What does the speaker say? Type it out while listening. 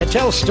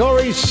tell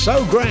stories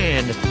so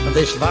grand of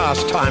this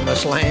vast,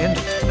 timeless land,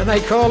 and they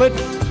call it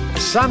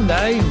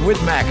Sunday with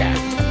Macca.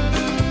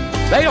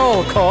 They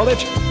all call it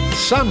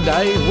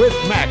Sunday with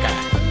Macca.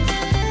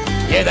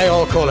 Yeah, they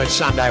all call it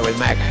Sunday with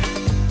Macca.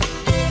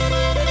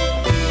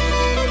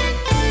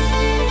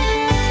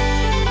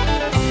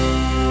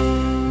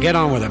 Get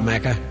on with it,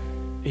 Macca.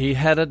 He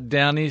had it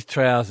down his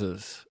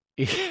trousers.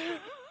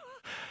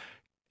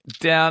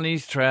 Down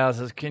his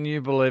trousers. Can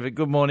you believe it?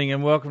 Good morning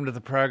and welcome to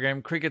the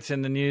program. Cricket's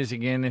in the news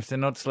again. If they're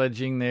not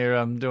sledging,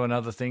 they're doing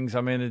other things.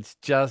 I mean, it's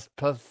just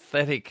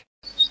pathetic.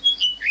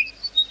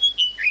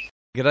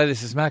 G'day,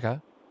 this is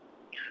Macca.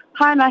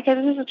 Hi, Macca.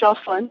 This is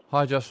Jocelyn.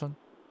 Hi, Jocelyn.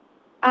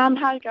 How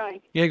are you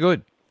going? Yeah,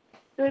 good.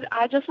 Good.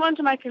 I just wanted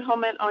to make a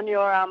comment on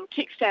your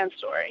kickstand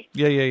story.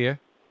 Yeah.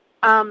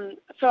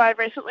 So I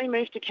recently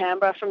moved to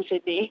Canberra from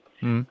Sydney.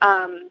 How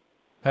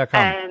come?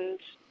 And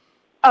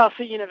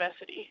for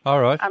university.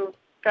 All right. I'm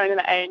going to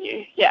the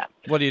ANU. Yeah.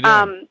 What are you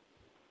doing?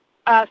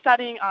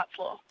 Studying arts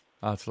law.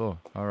 Arts law.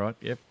 All right.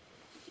 Yep.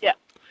 Yeah.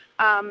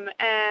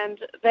 And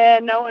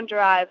there, no one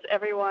drives.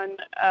 Everyone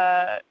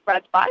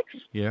rides bikes.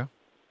 Yeah.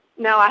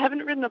 Now, I haven't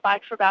ridden a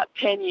bike for about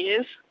 10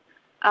 years.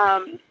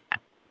 And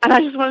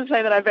I just want to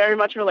say that I very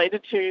much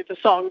related to the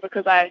song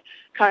because I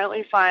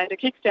currently find a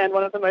kickstand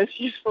one of the most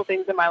useful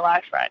things in my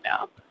life right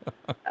now.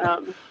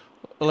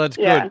 Well, that's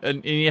yeah. good.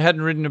 And you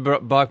hadn't ridden a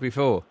bike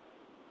before?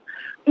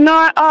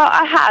 No,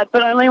 I had,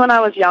 but only when I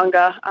was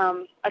younger.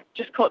 I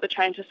just caught the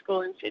train to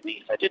school in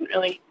Sydney, so I didn't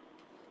really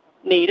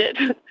need it.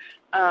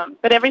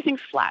 But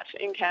everything's flat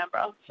in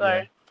Canberra,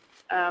 so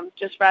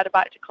just ride a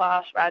bike to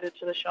class, ride it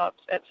to the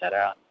shops,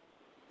 etc.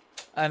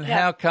 And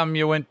how come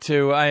you went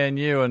to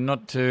ANU and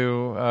not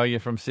to, you're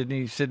from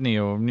Sydney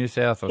or New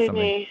South or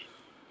Sydney.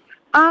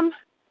 something?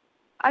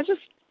 I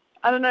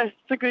don't know, it's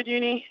a good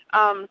uni.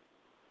 Kind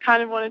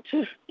of wanted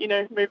to,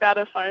 move out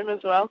of home as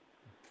well.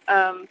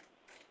 I'm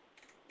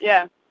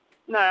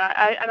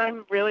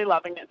really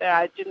loving it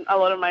there. A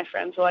lot of my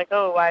friends were like,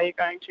 oh, why are you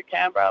going to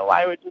Canberra?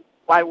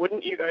 Why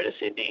wouldn't you go to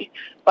Sydney?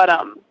 But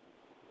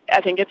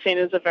I think it's seen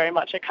as very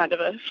much a kind of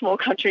a small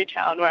country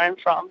town where I'm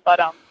from,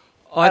 but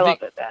I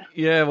love it there.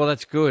 Yeah, well,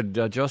 that's good,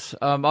 Joss.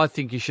 I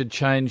think you should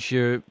change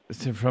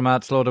from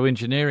arts law to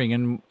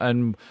engineering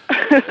and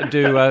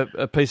do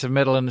a piece of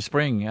metal in the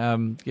spring.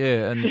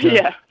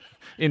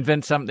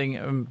 Invent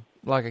something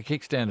like a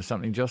kickstand or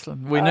something,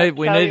 Jocelyn.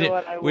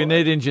 We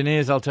need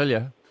engineers, I'll tell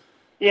you.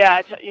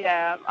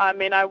 Yeah. I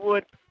mean, I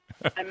would.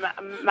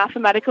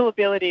 Mathematical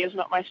ability is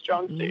not my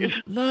strong suit.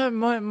 No,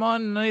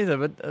 mine neither.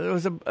 But there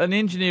was an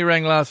engineer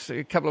rang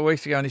a couple of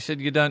weeks ago, and he said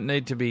you don't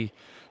need to be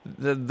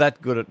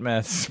that good at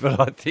maths, but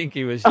I think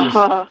he was just...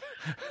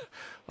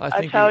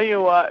 I tell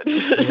you what.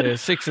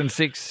 6 and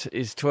 6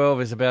 is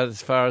 12 is about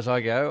as far as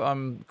I go.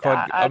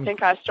 I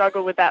think I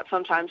struggle with that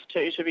sometimes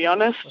too, to be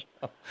honest.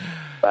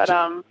 But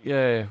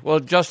well,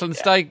 Jocelyn,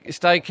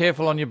 stay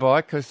careful on your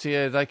bike because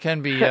they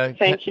can be.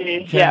 Thank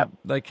you.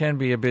 They can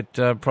be a bit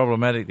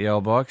problematic, the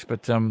old bikes,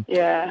 but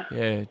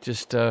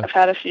just. I've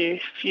had a few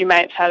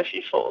mates had a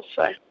few falls,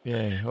 so.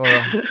 Yeah.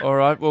 All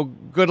right. Well,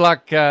 good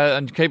luck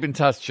and keep in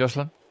touch,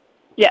 Jocelyn.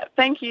 Yeah.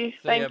 Thank you.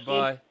 See you.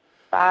 Bye.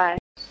 Bye.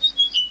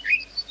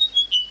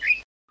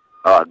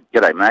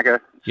 G'day, Macca.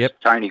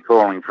 Yep. Tony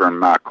calling from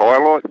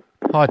Kyloit.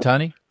 Hi,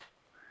 Tony.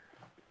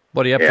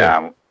 What are you up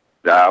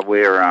to?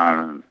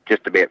 We're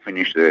just about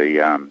finished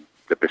the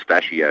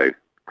pistachio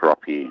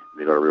crop here.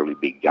 They've got a really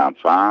big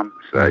farm,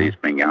 so it's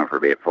been going for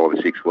about 5 or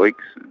 6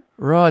 weeks.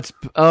 Right.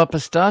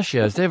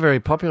 Pistachios. They're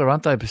very popular,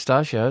 aren't they,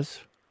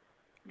 pistachios?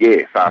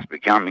 Yeah, fast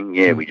becoming.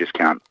 Yeah, we just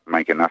can't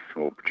make enough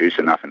or produce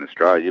enough in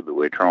Australia, but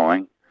we're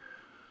trying.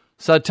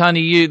 So,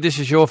 Tony, this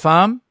is your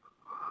farm?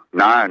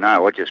 No,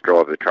 I just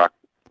drive the truck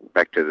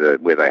back to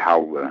where they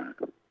hull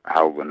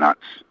the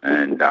nuts,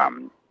 and I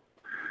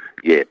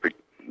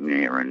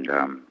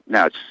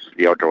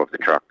drive the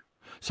truck.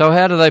 So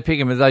how do they pick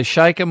them? Do they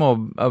shake them or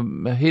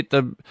hit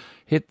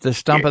the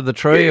stump of the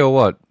tree or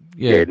what?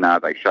 Yeah, no,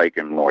 they shake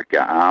them like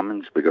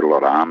almonds. We've got a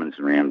lot of almonds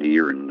around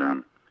here,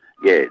 and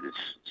it's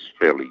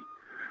fairly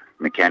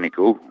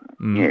mechanical.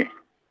 Yeah.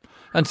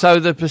 And so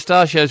the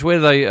pistachios,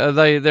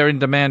 they're in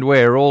demand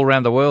where? All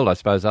around the world, I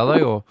suppose, are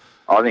they? Or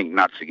I think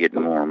nuts are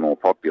getting more and more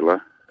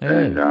popular. Yeah.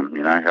 And,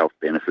 health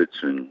benefits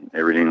and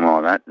everything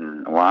like that.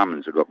 And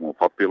almonds have got more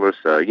popular.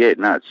 So,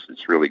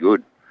 it's really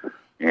good.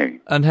 Yeah.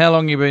 And how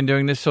long have you been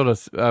doing this sort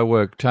of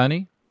work,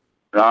 Tony?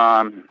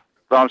 I'm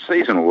a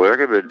seasonal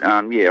worker, but,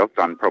 I've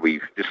done probably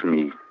just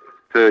my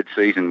 3rd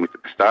season with the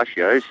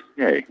pistachios.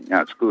 Yeah,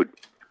 it's good.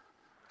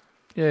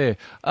 Yeah.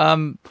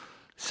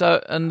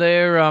 So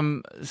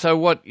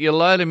what, you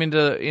load them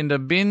into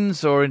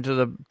bins or into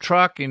the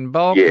truck in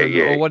bulk?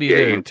 Or what do you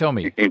do? Tell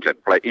me. Into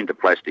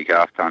plastic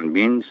half-ton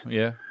bins.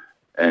 Yeah.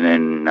 And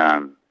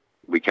then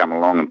we come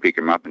along and pick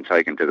them up and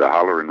take them to the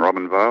huller in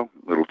Robinvale,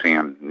 little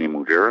town near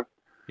Mildura.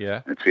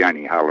 Yeah. It's the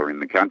only huller in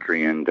the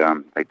country, and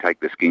they take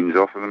the skins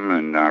off of them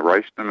and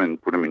roast them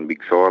and put them in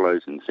big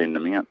silos and send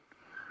them out.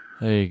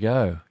 There you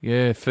go.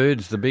 Yeah,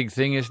 food's the big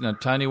thing, isn't it,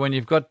 Tony? When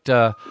you've got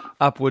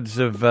upwards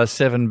of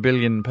 7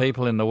 billion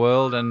people in the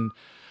world and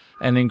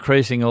and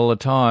increasing all the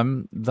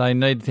time, they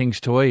need things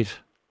to eat.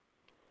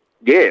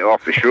 Yeah, oh,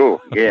 for sure.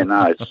 Yeah,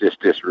 no, it's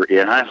just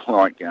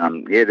like,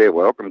 they're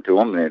welcome to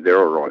them. They're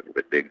all right,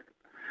 but they're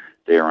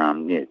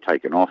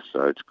taken off,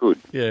 so it's good.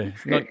 Yeah,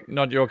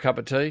 not your cup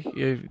of tea.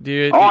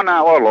 Oh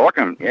no, I like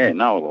them. Yeah,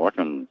 no, I like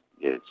them.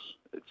 Yeah,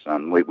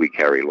 we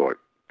carry like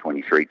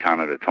 23 tonne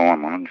at a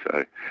time on them,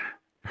 so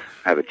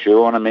have a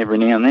chew on them every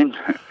now and then.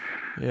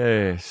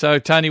 Yeah. So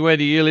Tony, where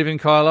do you live in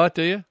Kyalite?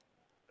 Do you?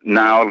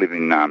 No, I live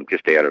in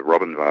just out of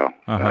Robbinsville.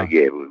 Uh-huh.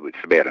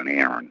 It's about an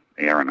hour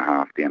and a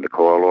half down to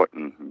Kyalite,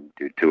 and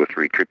do 2 or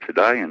 3 trips a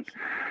day. And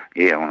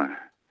I want to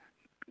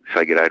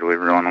say good day to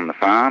everyone on the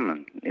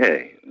farm.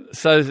 And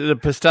So the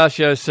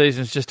pistachio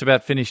season's just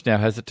about finished now,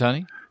 has it,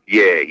 Tony?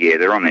 Yeah,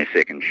 they're on their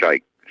second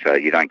shake, so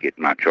you don't get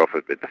much off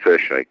it. But the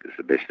first shake is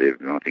the best.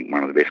 I think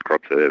one of the best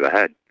crops I've ever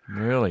had.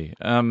 Really?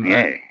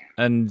 Yeah.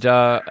 And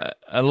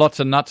lots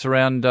of nuts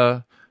around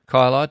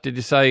Kyalite. Did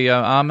you say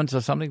almonds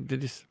or something?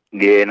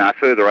 Yeah, no,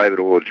 further over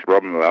towards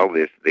Robbinsville,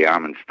 there's the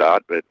almonds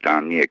start, but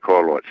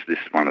Kyalite's, this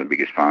is one of the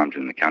biggest farms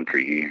in the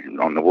country here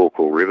on the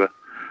Walcall River.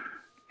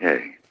 Yeah.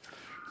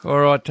 All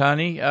right,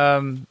 Tony.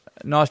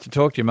 Nice to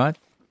talk to you, mate.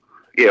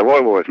 Yeah,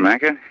 likewise,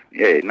 Macca.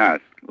 Yeah, no,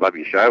 love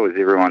your show, as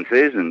everyone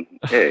says, and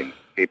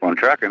keep on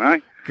trucking, eh?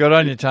 Good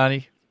on you,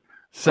 Tony.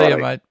 See you,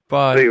 mate.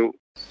 Bye. See you.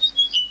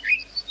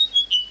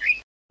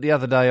 The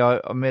other day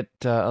I met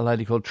a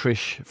lady called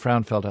Trish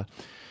Fraunfelder.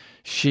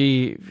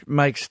 She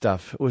makes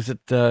stuff. It was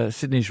at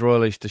Sydney's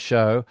Royal Easter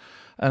Show,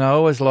 and I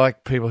always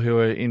like people who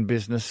are in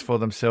business for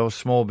themselves,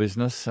 small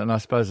business, and I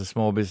suppose a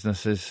small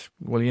business is,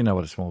 well, you know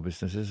what a small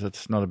business is.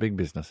 It's not a big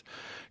business.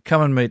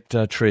 Come and meet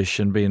Trish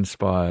and be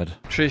inspired.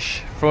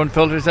 Trish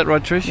Fraunfelder, is that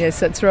right, Trish?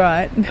 Yes, that's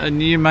right.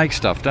 And you make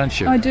stuff, don't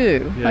you? I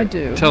do, Yeah. I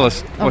do. Tell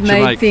us what I've you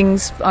made make.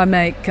 things. I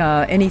make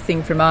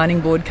anything from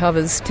ironing board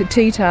covers to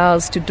tea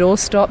towels to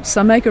doorstops.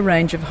 I make a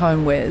range of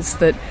homewares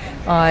that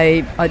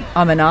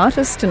I'm an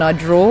artist, and I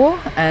draw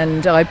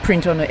and I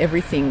print on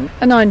everything,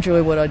 and I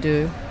enjoy what I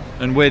do.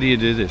 And where do you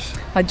do this?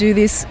 I do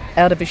this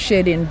out of a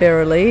shed in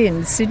Berrily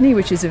in Sydney,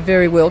 which is a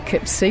very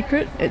well-kept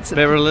secret. It's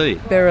Berrily?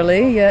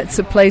 Berrily, yeah. It's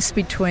a place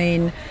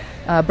between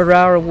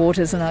Barara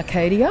Waters and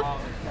Arcadia,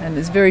 and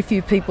there's very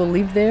few people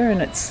live there, and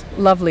it's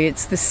lovely.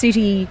 It's the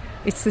city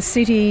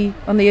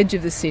on the edge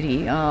of the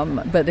city,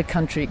 but a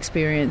country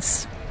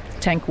experience,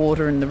 tank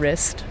water and the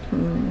rest.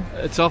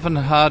 It's often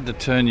hard to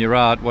turn your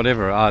art,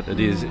 whatever art it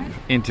is,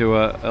 into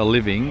a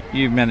living.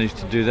 You managed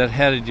to do that.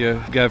 How did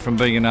you go from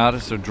being an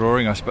artist or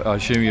drawing, I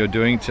assume you're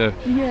doing,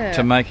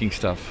 to making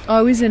stuff?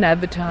 I was in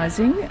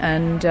advertising,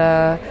 and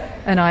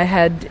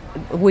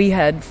we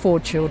had 4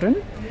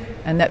 children,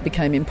 and that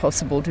became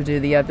impossible to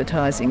do the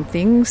advertising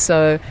thing.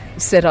 So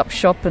set up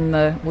shop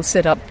and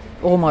set up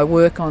all my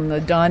work on the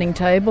dining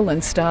table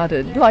and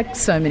started, like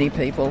so many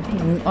people.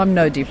 I'm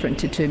no different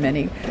to too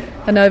many.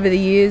 And over the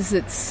years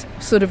it's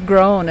sort of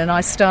grown, and I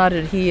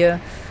started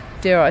here,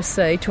 dare I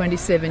say,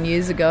 27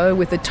 years ago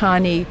with a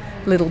tiny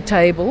little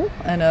table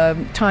and a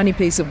tiny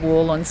piece of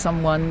wall on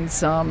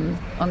someone's on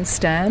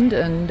stand,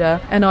 and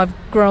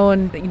I've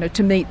grown,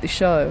 to meet the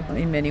show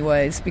in many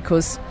ways,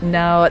 because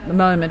now at the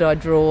moment I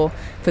draw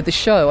for the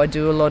show. I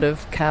do a lot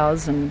of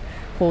cows and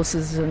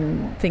horses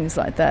and things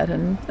like that,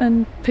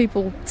 and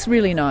people, it's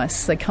really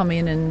nice. They come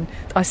in and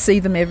I see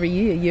them every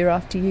year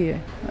after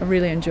year. I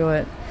really enjoy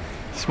it.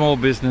 Small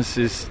business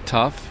is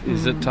tough.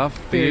 Is it tough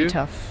for you? Very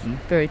tough,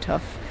 very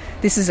tough.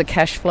 This is a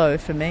cash flow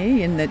for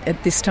me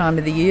at this time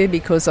of the year,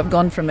 because I've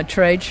gone from a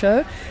trade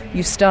show.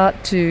 You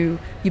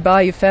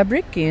buy your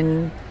fabric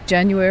in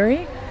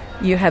January,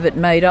 you have it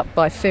made up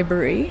by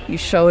February, you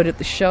show it at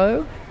the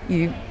show,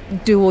 you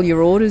do all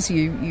your orders,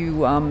 you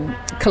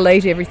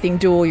collate everything,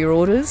 do all your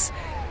orders,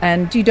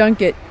 and you don't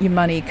get your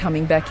money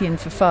coming back in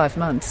for 5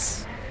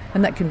 months,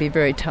 and that can be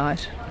very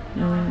tight.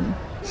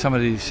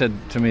 Somebody said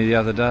to me the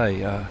other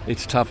day,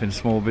 it's tough in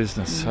small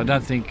business.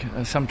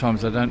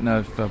 Sometimes I don't know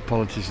if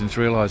politicians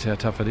realise how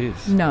tough it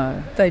is.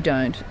 No, they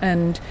don't.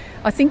 And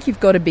I think you've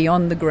got to be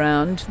on the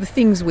ground. The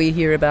things we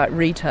hear about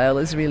retail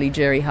is really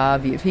Jerry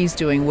Harvey. If he's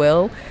doing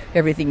well,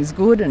 everything's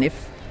good, and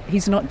if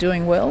he's not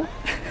doing well,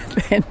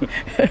 then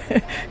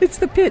it's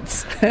the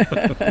pits.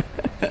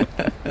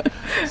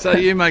 So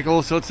you make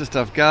all sorts of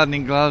stuff,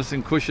 gardening gloves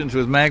and cushions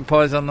with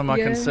magpies on them, I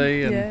can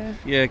see. And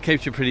it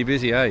keeps you pretty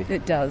busy, eh?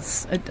 It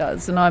does.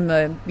 And I'm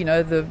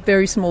the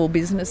very small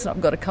business.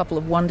 I've got a couple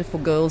of wonderful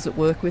girls that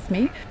work with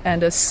me,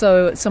 and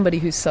somebody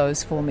who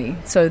sews for me.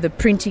 So the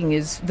printing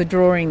is, the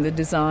drawing, the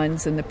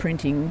designs and the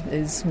printing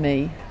is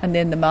me. And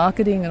then the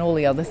marketing and all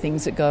the other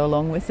things that go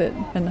along with it,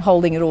 and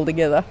holding it all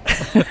together.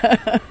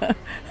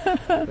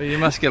 Well, you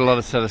must get a lot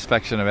of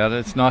satisfaction about it.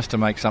 It's nice to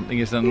make something,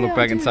 isn't it? And look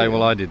back and say,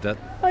 well, I did that.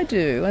 I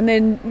do. And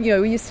then,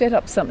 you set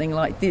up something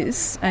like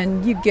this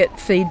and you get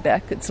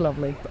feedback. It's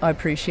lovely. I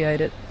appreciate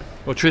it.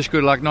 Well, Trish,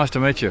 good luck. Nice to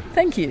meet you.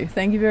 Thank you.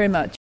 Thank you very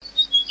much.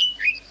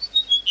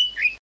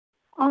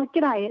 Oh,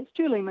 g'day. It's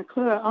Julie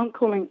McClure. I'm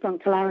calling from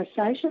Kalara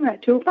Station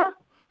at Tulpa.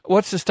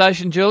 What's the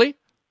station, Julie?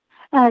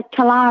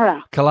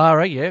 Kalara.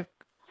 Kalara, yeah.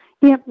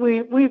 Yep,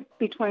 we're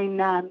between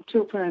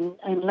Tulpa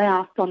and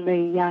Louth on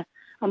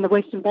on the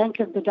western bank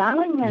of the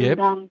Darling. And Yep.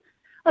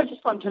 I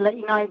just wanted to let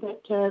you know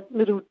that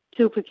Little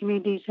Tilpa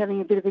community is having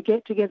a bit of a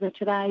get-together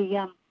today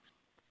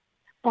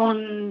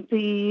having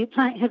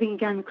a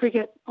game of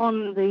cricket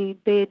on the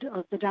bed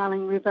of the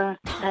Darling River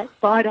at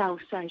Bidale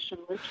Station,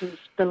 which is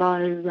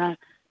below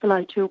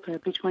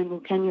Tilpa, between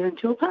Wilcannia and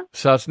Tilpa.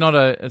 So it's not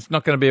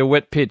going to be a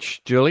wet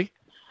pitch, Julie?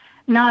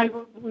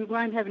 No, we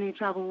won't have any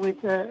trouble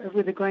with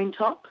a green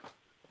top.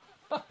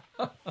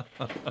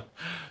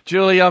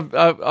 Julie,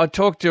 I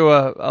talked to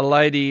a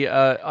lady,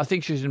 I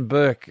think she was in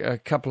Burke a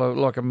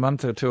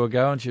month or two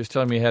ago, and she was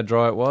telling me how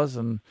dry it was.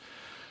 And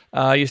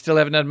you still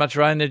haven't had much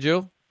rain there,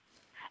 Jul?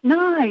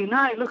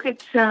 No. Look,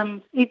 it's as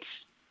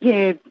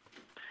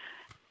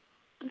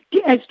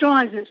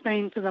dry as it's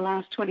been for the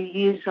last 20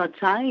 years, I'd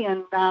say,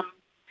 and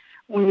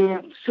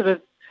we're sort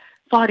of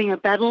fighting a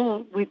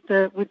battle with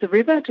the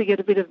river to get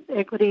a bit of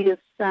equity of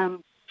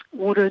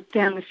water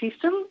down the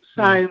system.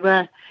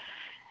 So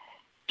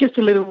just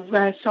a little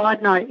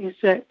side note is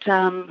that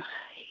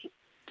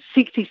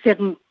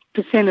 67%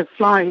 of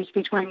flows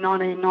between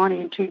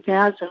 1990 and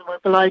 2000 were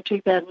below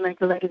 2,000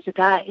 megalitres a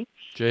day.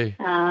 Gee.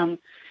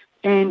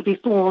 And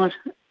before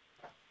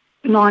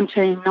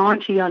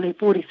 1990, only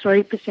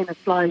 43% of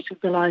flows were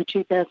below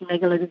 2,000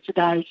 megalitres a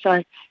day.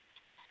 So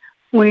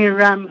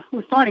we're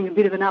fighting a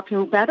bit of an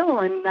uphill battle,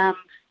 and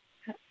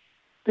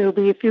there'll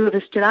be a few of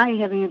us today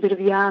having a bit of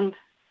a yarn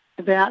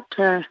about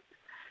the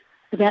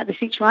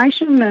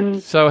situation.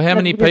 And so how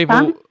many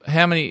people?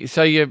 How many?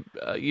 So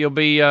you'll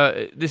be.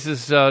 This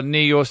is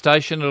near your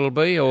station. It'll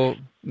be or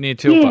near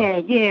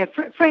Tilpa. Yeah.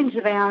 Friends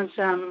of ours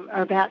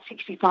are about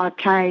 65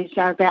 k's,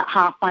 so about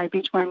halfway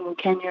between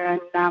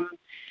Wilcannia and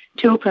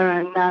Tilpa,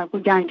 and we're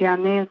going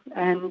down there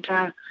and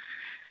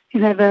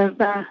have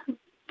a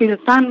bit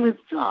of fun with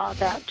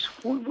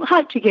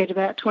hope to get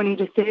about 20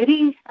 to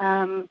 30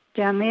 down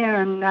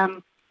there,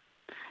 and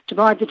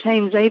divide the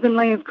teams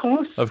evenly, of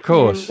course. Of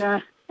course.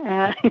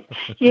 And,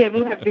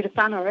 we'll have a bit of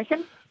fun, I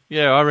reckon.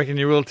 Yeah, I reckon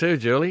you will too,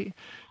 Julie.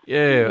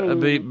 Yeah,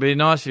 it'd be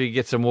nice if you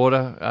get some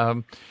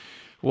water.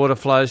 Water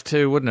flows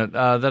too, wouldn't it?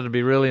 That'd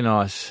be really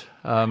nice.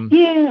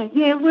 Yeah,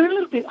 we're a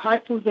little bit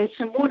hopeful. There's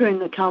some water in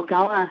the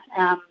Kalgoa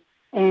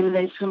and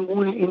there's some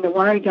water in the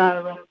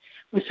Warrego, and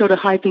we're sort of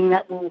hoping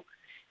that will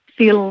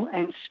fill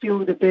and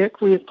spill the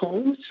Burke Weir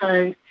pool.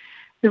 So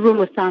the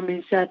rule of thumb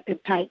is that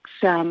it takes,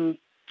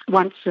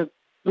 once the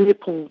Weir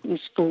pool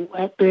is full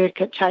at Burke,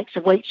 it takes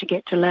a week to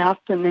get to Louth,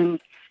 and then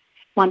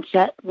once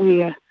that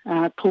Weir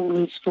pool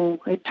is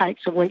full, it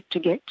takes a week to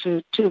get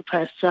to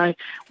Tilpa. So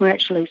we're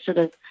actually sort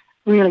of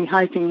really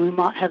hoping we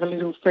might have a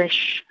little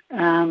fresh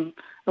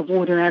of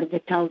water out of the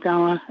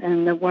Kalgoa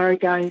and the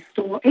Warrego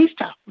for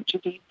Easter, which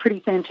would be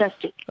pretty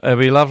fantastic. It'd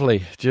be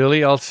lovely,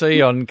 Julie. I'll see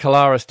you on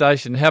Kalara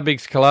Station. How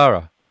big's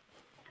Kalara?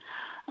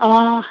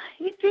 Kalara's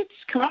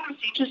an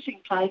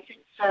interesting place.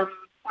 It's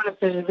one of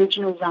the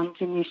original runs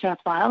in New South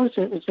Wales.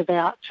 It was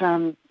about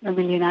 1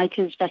 million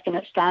acres back in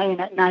its day, and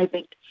it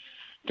neighboured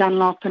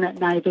Dunlop and it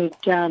neighboured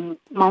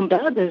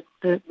Momba,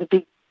 the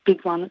big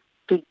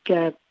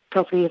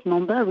property of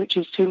Momba, which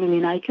is 2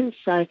 million acres.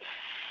 So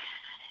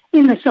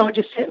in the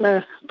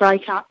soldier-settler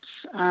breakups,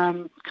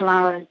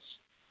 Kalara's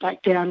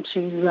back down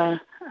to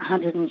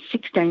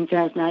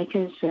 116,000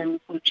 acres, and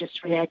we've just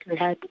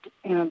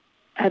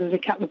added a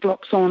couple of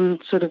blocks on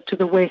sort of to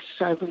the west,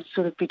 so we're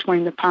sort of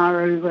between the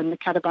Paru and the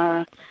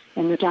Kookaburra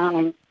and the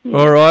Darling. Yeah.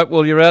 All right,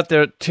 well, you're out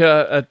there at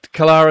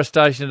Kalara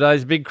Station today.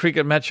 There's a big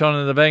cricket match on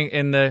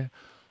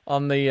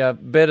on the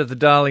bed of the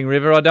Darling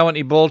River. I don't want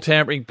any ball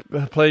tampering,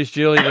 please,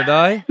 Julie,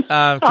 today.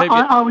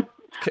 I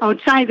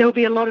would say there'll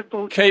be a lot of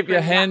ball tampering. Keep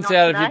your hands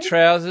out of your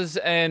trousers,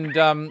 and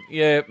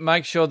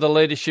make sure the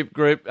leadership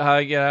group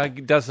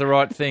does the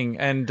right thing.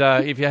 And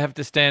if you have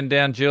to stand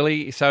down,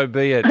 Julie, so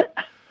be it.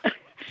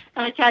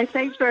 Okay,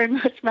 thanks very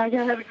much, Maggie.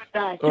 Have a good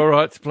day. All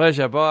right, it's a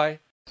pleasure. Bye.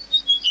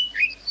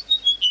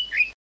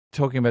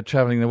 Talking about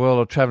travelling the world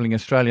or travelling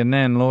Australia,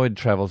 Nan Lloyd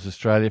travels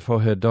Australia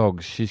for her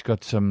dogs. She's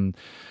got some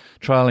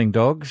trailing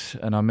dogs,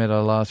 and I met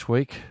her last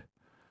week.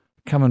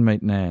 Come and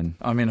meet Nan.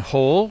 I'm in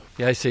Hall,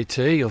 the ACT.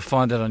 You'll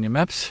find that on your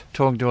maps.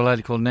 Talking to a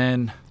lady called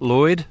Nan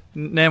Lloyd.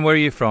 Nan, where are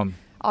you from?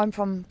 I'm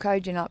from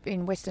Cogen up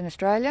in Western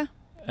Australia.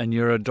 And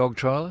you're a dog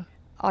trailer?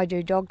 I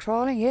do dog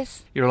trialling,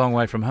 yes. You're a long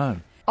way from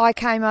home. I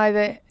came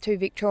over to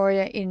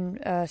Victoria in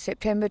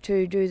September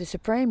to do the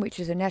Supreme, which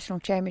is a national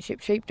championship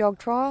sheepdog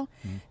trial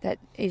that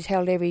is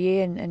held every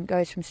year and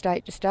goes from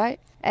state to state.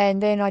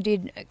 And then I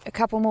did a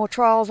couple more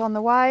trials on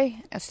the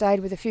way. I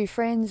stayed with a few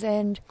friends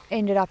and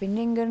ended up in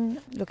Nyngan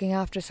looking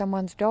after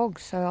someone's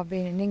dogs. So I've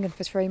been in Nyngan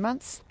for 3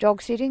 months,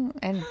 dog sitting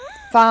and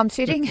farm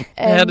sitting.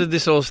 How did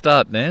this all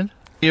start, Nan?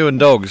 You and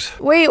dogs?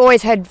 We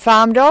always had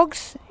farm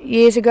dogs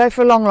years ago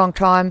for a long, long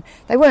time.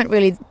 They weren't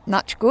really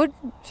much good,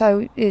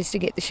 so we used to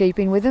get the sheep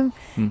in with them.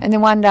 And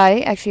then one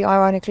day, actually,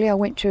 ironically, I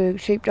went to a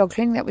sheepdog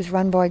clinic that was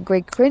run by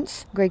Greg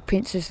Prince. Greg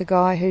Prince is the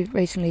guy who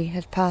recently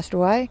has passed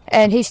away.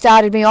 And he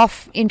started me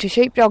off into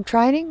sheepdog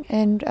training,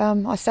 and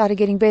I started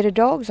getting better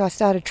dogs. I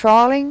started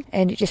trialling,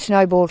 and it just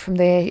snowballed from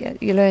there.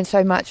 You learn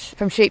so much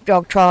from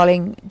sheepdog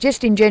trialling,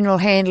 just in general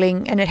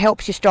handling, and it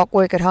helps your stock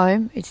work at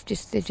home. There's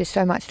just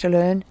so much to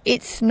learn.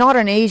 It's not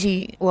an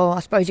easy, well, I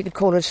suppose you could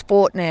call it a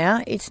sport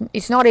now.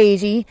 It's not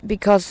easy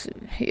because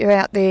you're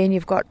out there and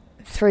you've got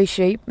 3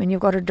 sheep and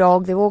you've got a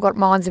dog. They've all got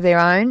minds of their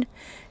own,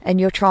 and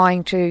you're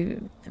trying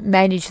to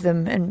manage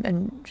them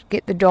and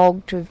get the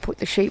dog to put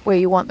the sheep where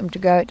you want them to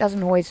go. It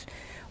doesn't always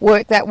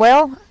work that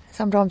well.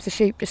 Sometimes the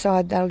sheep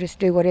decide they'll just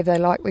do whatever they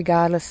like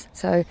regardless.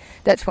 So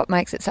that's what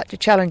makes it such a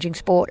challenging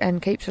sport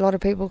and keeps a lot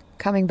of people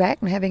coming back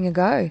and having a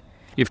go.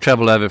 You've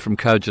travelled over from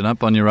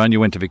Kojonup on your own. You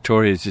went to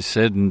Victoria, as you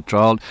said, and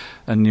trialled,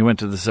 and you went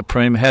to the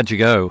Supreme. How'd you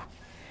go?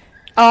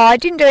 I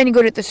didn't do any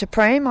good at the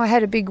Supreme. I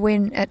had a big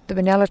win at the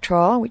Benalla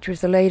trial, which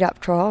was the lead-up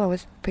trial. I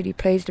was pretty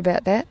pleased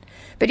about that.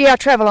 But yeah, I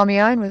travel on my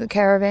own with a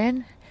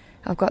caravan.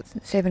 I've got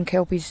 7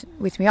 Kelpies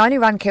with me. I only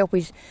run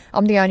Kelpies.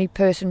 I'm the only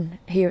person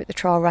here at the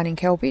trial running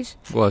Kelpies.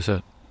 Why is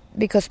that?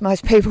 Because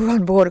most people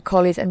run Border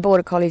Collies, and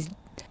Border Collies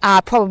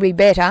are probably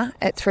better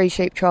at 3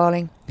 sheep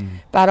trialling.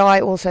 But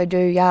I also do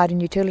yard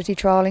and utility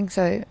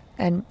trialling,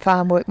 and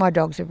farm work. My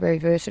dogs are very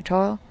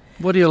versatile.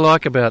 What do you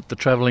like about the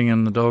travelling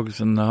and the dogs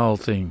and the whole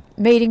thing?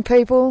 Meeting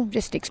people,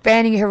 just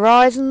expanding your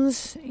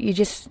horizons.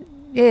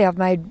 I've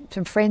made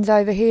some friends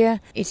over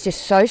here. It's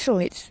just social.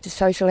 It's a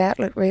social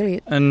outlet,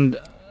 really. And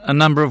a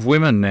number of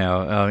women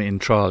now are in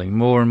trialling,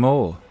 more and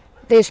more.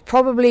 There's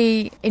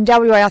probably, in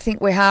WA, I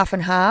think we're half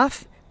and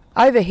half.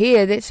 Over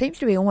here, there seems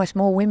to be almost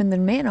more women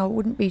than men. I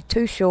wouldn't be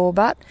too sure,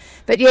 but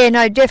yeah,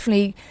 no,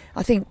 definitely.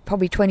 I think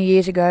probably 20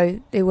 years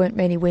ago there weren't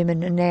many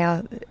women, and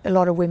now a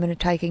lot of women are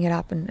taking it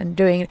up and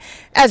doing it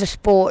as a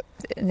sport.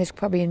 And there's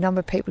probably a number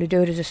of people who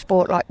do it as a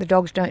sport. Like the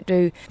dogs don't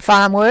do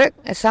farm work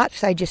as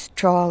such; they just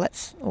trial.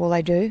 That's all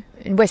they do.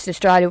 In Western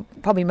Australia,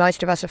 probably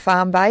most of us are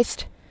farm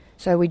based.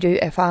 So we do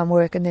our farm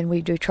work and then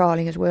we do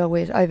trialling as well,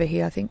 whereas over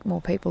here I think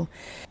more people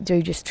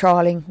do just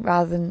trialling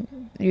rather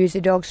than use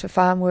their dogs for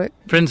farm work.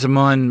 Friends of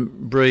mine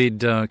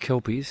breed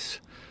Kelpies.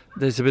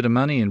 There's a bit of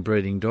money in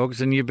breeding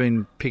dogs, and you've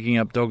been picking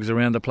up dogs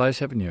around the place,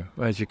 haven't you,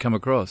 as you come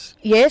across?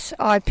 Yes,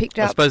 I picked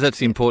up... I suppose that's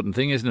the important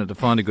thing, isn't it, to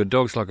find a good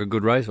dog? It's like a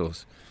good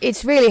racehorse.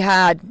 It's really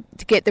hard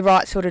to get the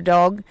right sort of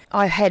dog.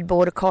 I had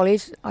Border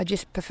Collies. I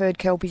just preferred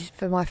Kelpies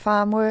for my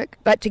farm work.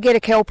 But to get a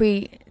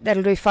Kelpie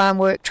that'll do farm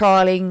work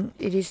trialling,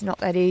 it is not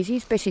that easy,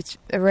 especially it's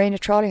arena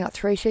trialling, like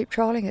 3 sheep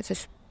trialling. It's a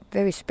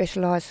very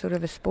specialised sort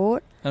of a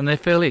sport. And they're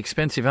fairly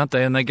expensive, aren't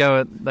they? And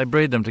they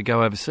breed them to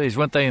go overseas.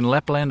 Weren't they in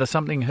Lapland or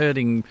something,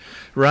 herding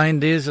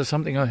reindeers or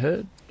something, I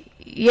heard?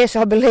 Yes,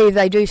 I believe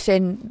they do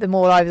send them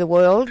all over the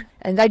world.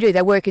 And they do.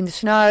 They work in the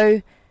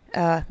snow.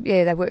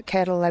 They work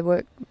cattle. They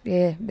work,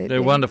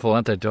 They're wonderful,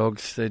 aren't they,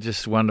 dogs? They're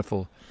just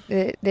wonderful.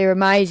 They're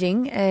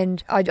amazing,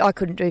 and I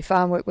couldn't do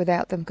farm work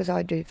without them because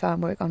I do farm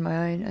work on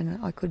my own,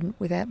 and I couldn't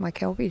without my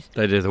Kelpies.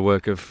 They do the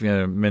work of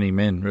many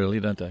men, really,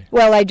 don't they?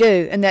 Well, they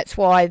do, and that's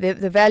why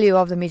the value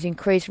of them is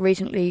increased.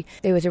 Recently,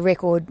 there was a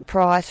record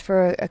price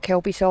for a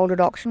Kelpie sold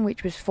at auction,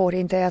 which was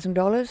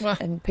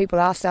 $14,000, and people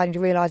are starting to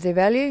realise their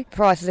value.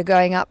 Prices are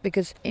going up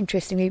because,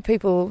 interestingly,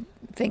 people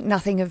think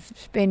nothing of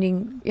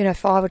spending,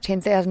 $5,000 or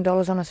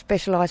 $10,000 on a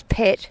specialised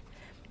pet.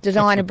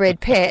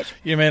 Designer-bred pet.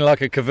 You mean like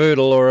a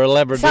cavoodle or a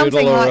labradoodle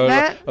something or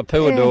like a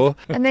puador?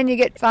 Yeah. And then you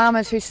get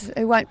farmers who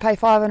won't pay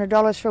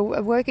 $500 for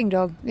a working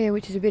dog,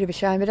 which is a bit of a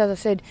shame. But as I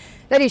said,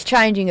 that is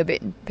changing a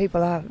bit, and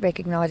people are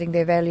recognising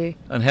their value.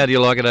 And how do you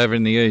like it over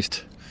in the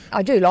east?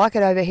 I do like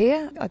it over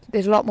here.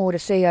 There's a lot more to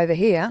see over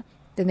here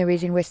than there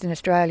is in Western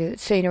Australia,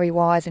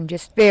 scenery-wise and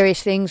just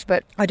various things.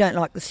 But I don't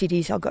like the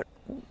cities.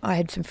 I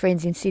had some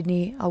friends in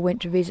Sydney I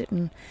went to visit,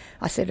 and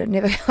I said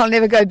I'll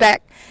never go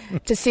back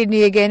to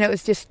Sydney again. It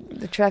was just,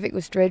 the traffic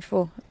was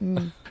dreadful.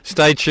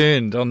 Stay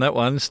tuned on that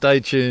one.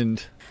 Stay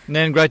tuned.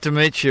 Nan, great to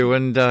meet you,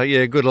 and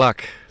good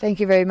luck. Thank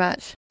you very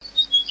much.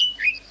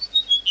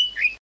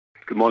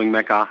 Good morning,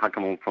 Macca.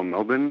 Hakamal from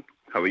Melbourne.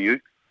 How are you?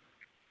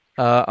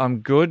 I'm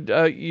good.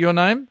 Your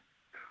name?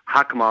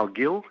 Hakamal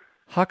Gill.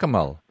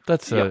 Hakamal.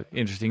 That's an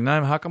interesting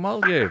name,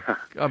 Hakamal.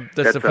 Yeah,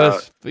 that's the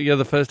first. You're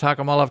the first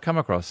Hakamal I've come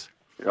across.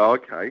 Oh,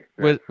 okay.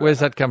 Where's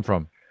that come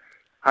from?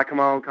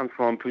 Hakamal comes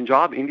from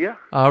Punjab, India.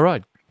 Oh,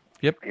 right.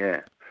 Yep.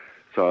 Yeah.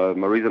 So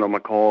my reason of my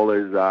call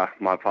is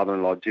my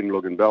father-in-law, Jim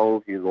Logan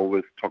Bell. He's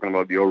always talking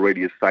about your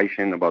radio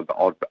station, about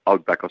the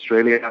Outback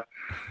Australia.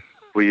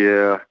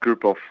 We're a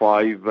group of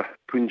 5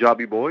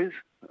 Punjabi boys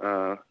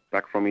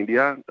back from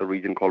India, a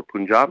region called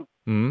Punjab.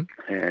 Mm.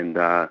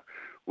 And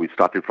we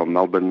started from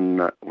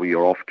Melbourne. We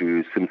are off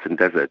to Simpson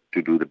Desert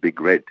to do the Big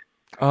Red.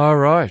 Oh,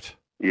 right.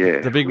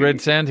 Yeah. The Big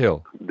Red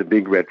Sandhill. The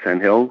Big Red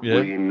Sandhill. Yeah.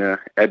 We're in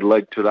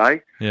Adelaide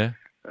today. Yeah.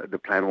 The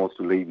plan was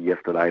to leave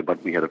yesterday,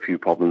 but we had a few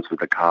problems with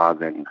the cars,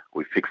 and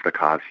we fixed the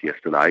cars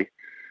yesterday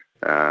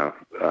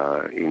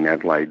in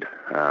Adelaide,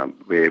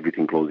 where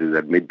everything closes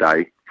at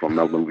midday from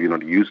Melbourne. We're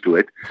not used to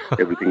it.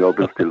 Everything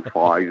opens till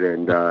 5,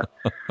 and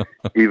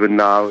even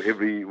now,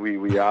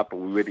 we up.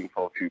 We're waiting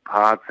for a few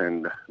parts,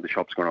 and the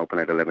shop's going to open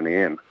at 11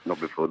 a.m. Not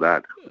before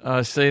that.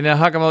 I see. Now,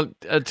 Hakamal,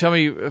 tell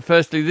me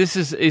firstly,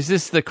 is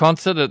this the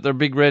concert at the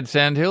Big Red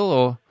Sandhill,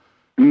 or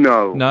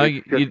no?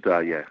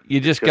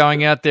 You're just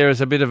going out there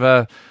as a bit of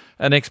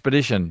an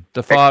expedition.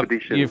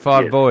 You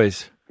five yes.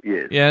 boys.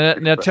 Yes. Yeah.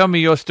 Now tell me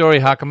your story,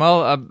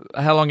 Hakamal.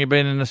 How long you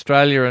been in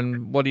Australia,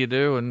 and what do you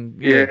do?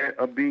 And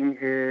I've been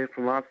here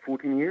for the last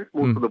 14 years.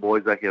 Most of the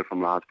boys are here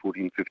from the last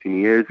 14, 15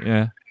 years.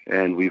 Yeah.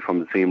 And we're from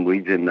the same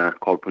region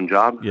called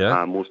Punjab.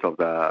 Yeah. Most of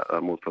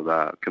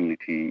the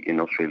community in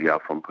Australia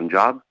are from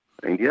Punjab,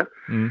 India.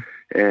 Mm.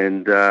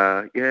 And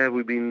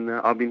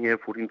I've been here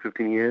 14,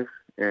 15 years.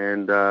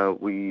 And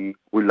we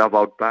love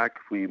outback.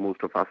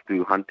 Most of us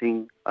do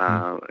hunting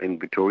in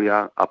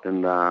Victoria, up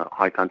in the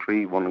high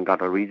country,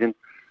 Wonnangatta region.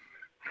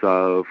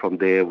 So from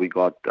there we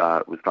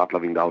start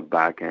loving the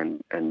outback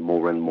and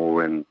more,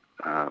 and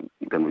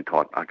then we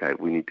thought, okay,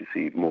 we need to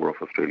see more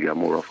of Australia,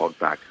 more of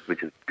outback,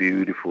 which is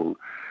beautiful.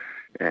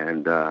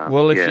 And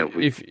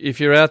if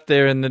you're out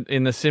there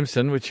in the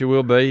Simpson, which you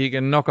will be, you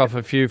can knock off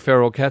a few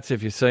feral cats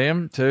if you see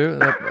them too.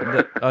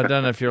 I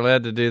don't know if you're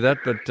allowed to do that,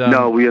 but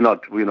no, we are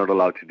not. We're not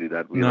allowed to do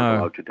that. We're not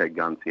allowed to take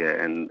guns here,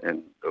 and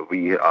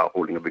we are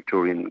holding a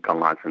Victorian gun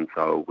license,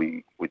 so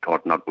we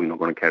thought we're not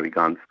going to carry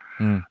guns.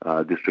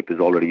 This trip is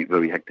already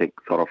very hectic.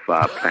 Sort of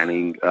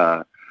planning.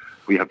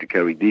 We have to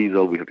carry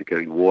diesel. We have to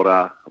carry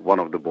water. One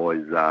of the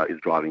boys is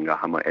driving a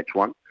Hummer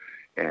H1.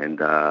 And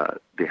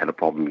they had a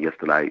problem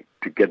yesterday.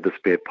 To get the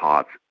spare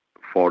parts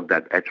for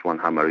that H1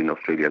 Hummer in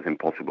Australia is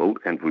impossible,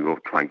 and we were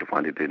trying to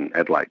find it in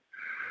Adelaide.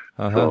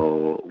 Uh-huh.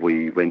 So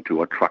we went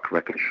to a truck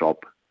record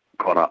shop,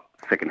 got a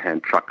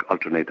second-hand truck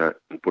alternator,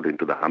 and put it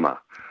into the Hummer.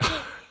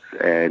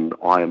 And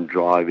I am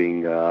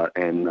driving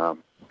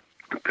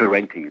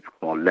Parenti. It's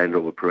called Land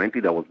Rover Parenti.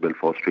 That was built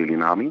for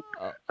Australian Army.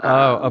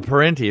 A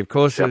Parenti, of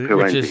course,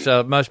 which is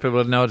most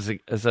people know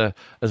it as a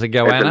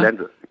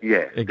Goanna.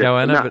 A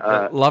Goanna,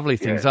 but lovely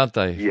things, aren't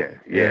they?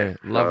 Yeah.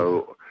 Lovely.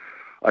 So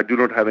I do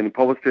not have any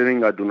power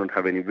steering. I do not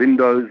have any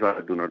windows.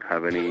 I do not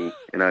have any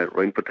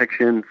rain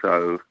protection.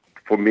 So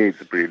for me,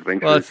 it's pretty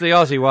adventurous. Well, it's the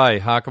Aussie way,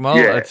 Hakamal.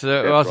 Yeah, it's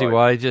the Aussie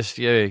way. Just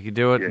you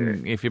do it. Yeah.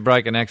 And if you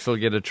break an axle,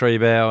 get a tree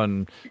bough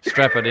and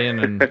strap it in,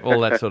 and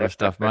all that sort of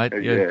stuff, mate.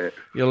 You're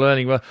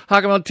learning well.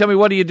 Hakamal, tell me,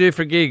 what do you do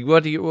for a gig?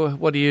 What do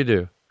you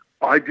do?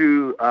 I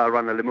do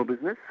run a limo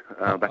business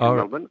back in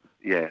Melbourne.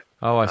 Yeah.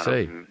 Oh, I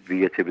see.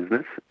 VHA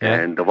business. Yeah.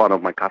 And one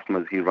of my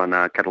customers, he run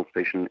a cattle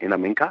station in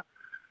Inaminka.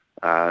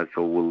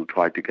 So we'll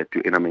try to get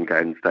to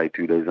Inaminka and stay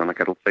 2 days on a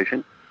cattle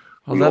station.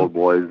 All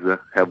boys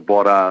have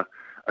bought a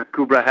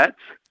Cobra hat.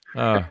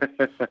 Oh,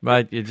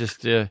 mate, you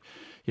just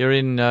you're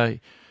in the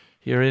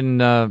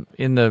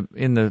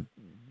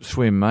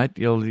swim, mate.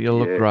 You'll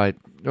look great.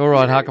 All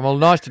right, Hakamal,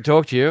 nice to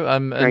talk to you.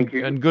 Thank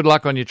you. And good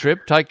luck on your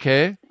trip. Take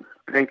care.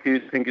 Thank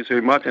you so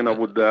much, and I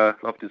would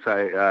love to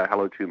say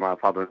hello to my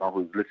father-in-law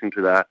who's listening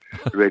to the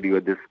radio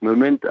at this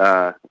moment,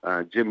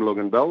 Jim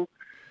Logan Bell,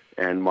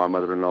 and my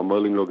mother-in-law,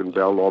 Merlin Logan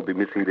Bell. I'll be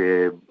missing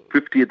their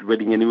 50th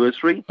wedding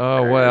anniversary.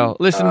 Oh, wow.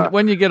 Listen,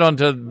 when you get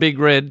onto Big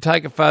Red,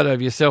 take a photo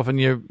of yourself and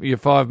your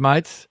five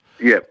mates.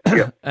 Yeah.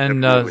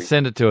 And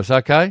send it to us,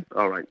 okay?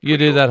 All right. You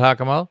do that,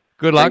 Hakamal.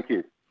 Good luck.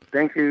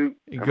 Thank you.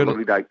 Have a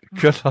lovely day.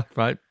 Good luck,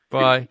 mate.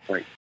 Bye.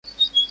 Bye.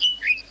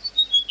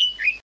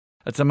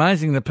 It's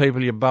amazing the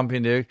people you bump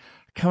into.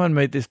 Come and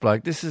meet this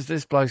bloke.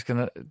 This bloke's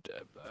going to...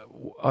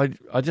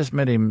 I just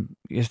met him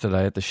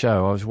yesterday at the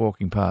show. I was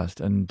walking past,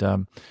 and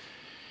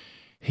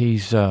he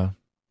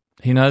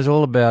knows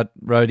all about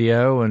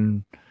rodeo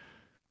and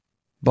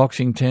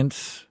boxing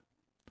tents.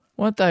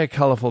 Weren't they a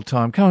colourful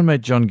time? Come and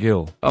meet John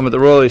Gill. I'm at the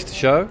Royal Easter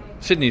Show,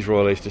 Sydney's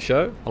Royal Easter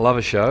Show. I love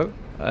a show.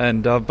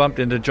 And I've bumped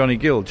into Johnny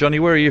Gill. Johnny,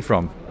 where are you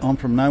from? I'm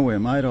from nowhere,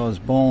 mate. I was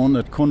born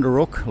at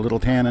Kundarook, a little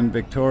town in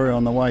Victoria,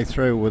 on the way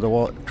through with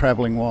a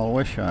travelling Wild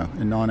West show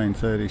in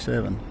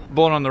 1937.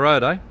 Born on the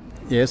road, eh?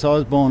 Yes, I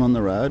was born on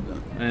the road,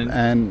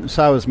 and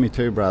so was my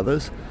two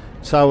brothers.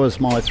 So was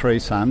my three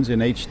sons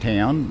in each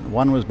town.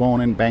 One was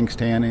born in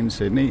Bankstown in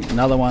Sydney,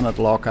 another one at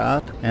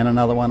Lockhart, and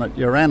another one at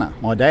Urana.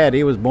 My dad,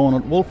 he was born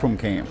at Wolfram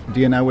Camp. Do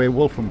you know where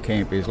Wolfram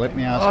Camp is? Let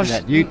me ask you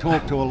that. You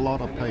talk to a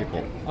lot of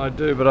people. I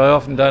do, but I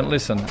often don't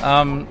listen.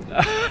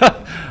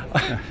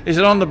 Is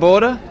it on the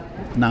border?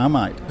 No,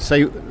 mate.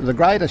 See, the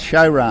greatest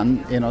show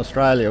run in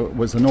Australia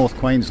was the North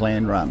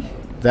Queensland run.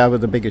 They were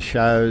the biggest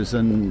shows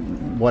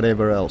and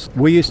whatever else.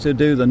 We used to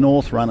do the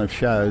north run of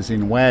shows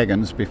in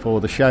wagons before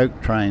the show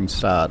train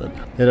started.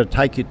 It'd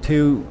take you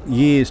 2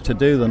 years to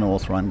do the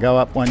north run, go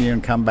up 1 year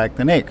and come back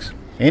the next.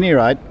 Any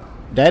rate,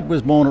 Dad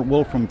was born at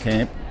Wolfram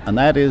Camp, and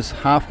that is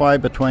halfway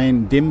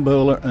between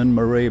Dimboola and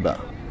Mareeba.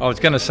 I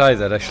was going to say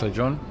that actually,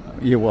 John.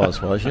 You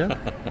was you?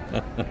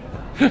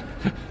 Well,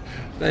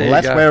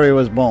 that's where he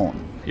was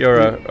born. You're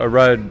a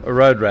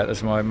road rat,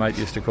 as my mate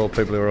used to call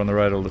people who are on the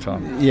road all the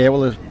time. Yeah,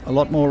 well, there's a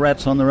lot more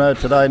rats on the road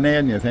today now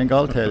than you think,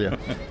 I'll tell you.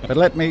 But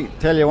let me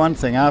tell you one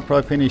thing. After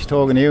I finish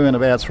talking to you in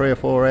about 3 or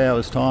 4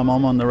 hours' time,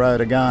 I'm on the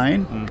road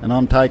again, and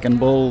I'm taking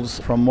bulls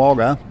from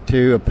Wagga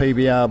to a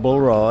PBR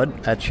bull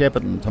ride at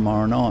Shepparton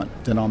tomorrow night.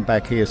 Then I'm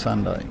back here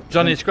Sunday.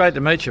 Johnny, it's great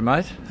to meet you,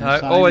 mate.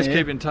 Always here.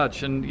 keep in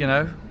touch, and,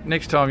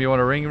 next time you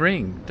want to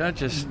ring. Don't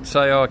just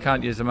say, I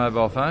can't use the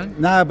mobile phone.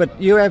 No, but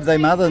you have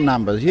them other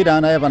numbers. You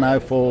don't have an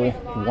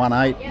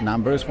 0418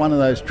 number. It's one of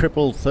those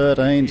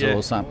 1313s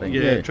or something.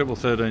 Yeah,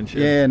 1313s.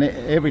 Yeah, and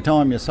every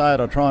time you say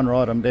it, I try and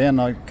write them down.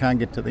 I can't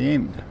get to the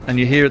end. And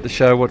you're here at the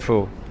show, what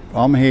for?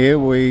 I'm here.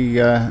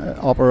 We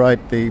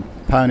operate the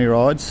pony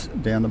rides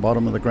down the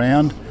bottom of the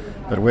ground,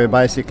 but we're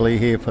basically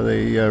here for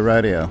the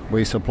rodeo.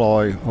 We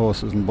supply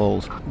horses and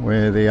bulls.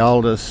 We're the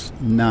oldest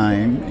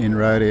name in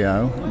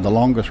rodeo, the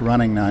longest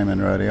running name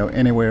in rodeo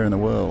anywhere in the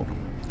world,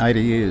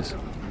 80 years.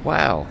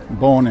 Wow.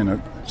 Born in a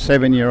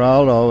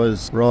 7-year-old, I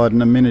was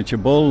riding a miniature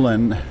bull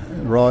and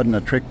riding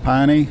a trick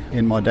pony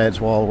in my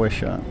dad's Wild West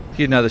show.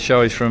 You'd know the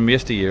showies from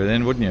yesteryear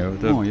then, wouldn't you?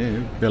 Oh, yeah.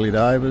 Billy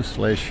Davis,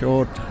 Les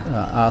Short,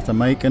 Arthur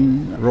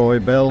Meakin, Roy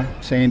Bell,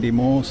 Sandy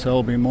Moore,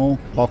 Selby Moore,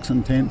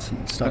 boxing tents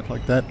and stuff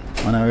like that.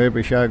 I know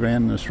every showground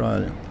in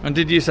Australia. And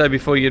did you say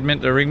before you'd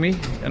meant to ring me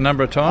a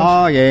number of times?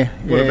 Oh, yeah.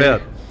 What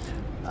about?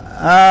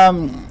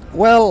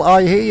 Well,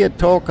 I hear you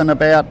talking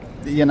about,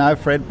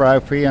 Fred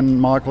Brophy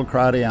and Michael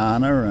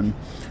Cratiana and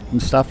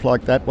stuff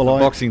like that. Well,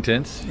 boxing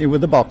tents? Yeah, with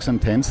the boxing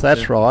tents,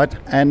 that's right.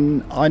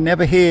 And I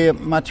never hear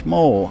much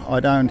more. I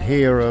don't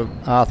hear of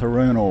Arthur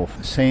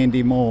Runoff,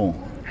 Sandy Moore,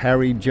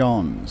 Harry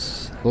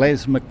Johns,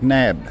 Les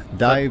McNabb,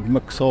 Dave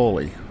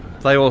McSorley.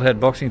 They all had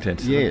boxing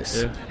tents?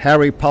 Yes. Yeah.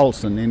 Harry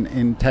Paulson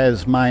in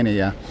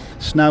Tasmania.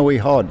 Snowy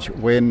Hodge,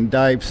 when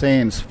Dave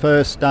Sands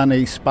first done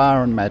his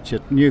sparring match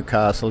at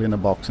Newcastle in a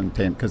boxing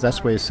tent, because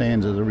that's where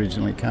Sands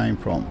originally came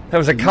from. That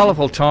was a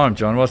colourful time,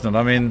 John, wasn't it?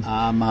 I mean...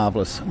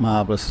 Marvellous.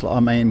 I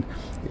mean,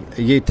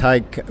 you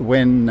take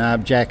when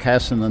Jack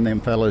Hassan and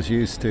them fellas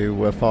used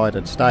to fight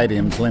at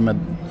Stadiums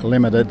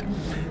Limited,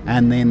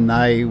 and then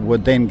they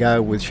would then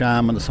go with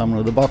Sharman to some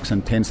of the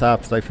boxing tents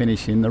after they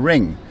finished in the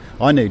ring.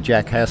 I knew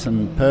Jack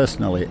Hassan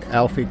personally.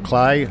 Alfie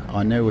Clay,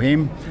 I knew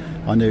him.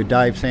 I knew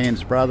Dave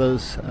Sands'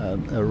 brothers,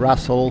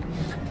 Russell,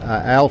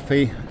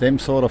 Alfie, them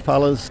sort of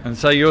fellas. And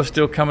so you're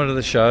still coming to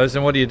the shows,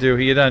 and what do you do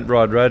here? You don't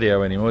ride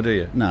rodeo anymore, do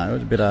you? No,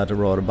 it's a bit hard to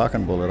ride a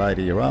bucking bull at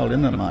 80-year-old,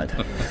 isn't it, mate?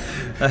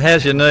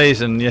 How's your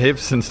knees and your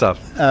hips and stuff?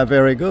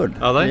 Very good.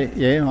 Are they?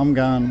 Yeah, I'm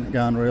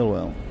going real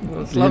well.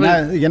 It's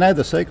You know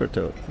the secret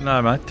to it?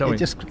 No, mate, tell me. You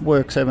just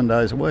work 7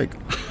 days a week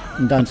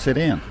and don't sit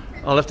down.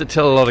 I'll have to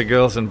tell a lot of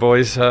girls and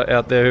boys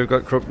out there who've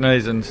got crooked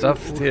knees and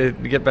stuff to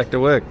get back to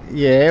work.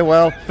 Yeah,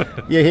 well,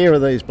 you hear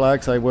of these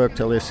blokes, they work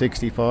till they're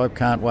 65,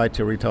 can't wait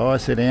to retire,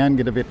 sit down,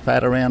 get a bit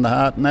fat around the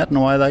heart and that, and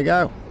away they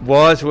go.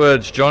 Wise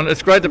words, John.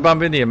 It's great to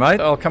bump into you, mate.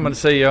 I'll come and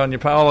see you on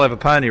your... I'll have a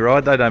pony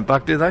ride. They don't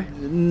buck, do they?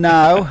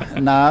 No,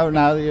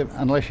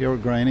 unless you're a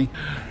greenie.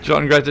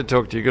 John, great to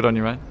talk to you. Good on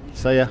you, mate.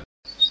 See ya.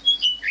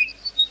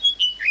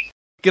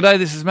 G'day,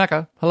 this is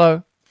Macca.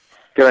 Hello.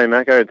 G'day,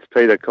 Macca. It's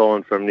Peter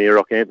calling from near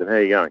Rockhampton. How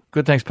are you going?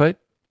 Good, thanks, Pete.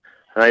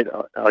 Hey,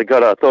 I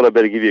thought I'd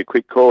better give you a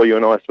quick call. You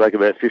and I spoke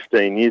about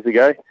 15 years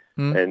ago,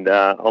 and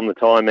I'm the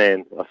tyre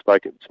man. I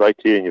spoke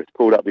to you, and you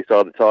pulled up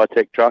beside the Tyre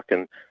Tech truck,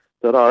 and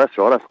thought, oh, that's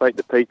right. I spoke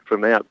to Pete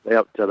from out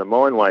to the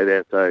Mineway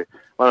there. So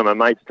one of my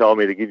mates told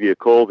me to give you a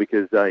call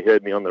because he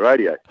heard me on the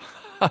radio.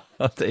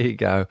 There you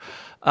go.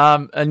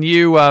 And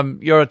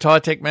you're a Tyre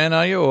Tech man,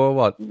 are you, or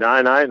what? No.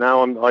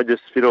 I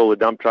just fit all the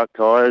dump truck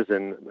tyres,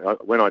 and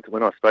when I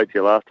spoke to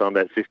you last time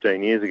about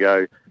 15 years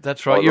ago,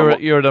 that's right.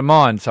 You're at a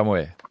mine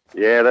somewhere.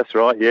 Yeah, that's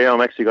right. Yeah,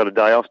 I'm actually got a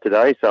day off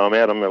today, so I'm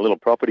out on a little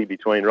property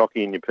between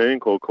Rocky and Yeppoon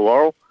called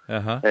Kawarl.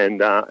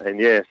 And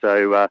yeah,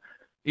 so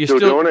you're still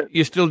doing it.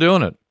 You're still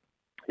doing it.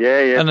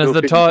 Yeah. And as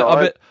the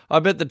tyre, I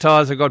bet the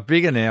tyres have got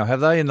bigger now,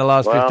 have they, in the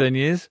last 15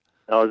 years?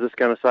 I was just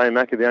going to say,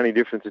 Macca, the only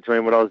difference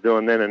between what I was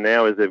doing then and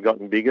now is they've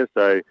gotten bigger.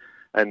 So,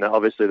 and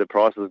obviously the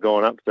price has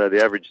gone up. So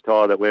the average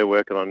tyre that we're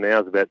working on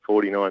now is about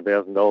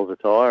 $49,000 a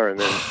tyre, and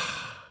then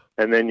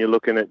and then you're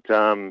looking at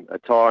a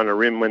tyre and a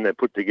rim when they're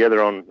put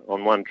together on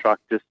one truck.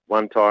 Just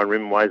one tyre and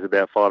rim weighs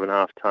about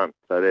 5.5 tonne.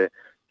 So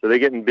they're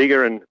getting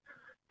bigger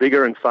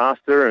and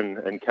faster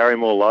and carry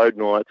more load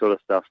and all that sort of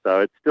stuff. So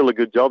it's still a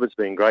good job. It's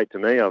been great to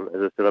me. As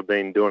I said, I've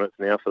been doing it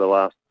now for the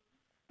last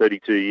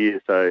 32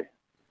 years. So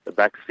the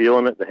back's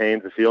feeling it, the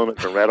hands are feeling it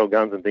from rattle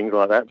guns and things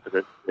like that.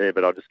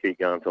 But I'll just keep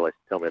going until they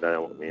tell me they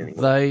don't want me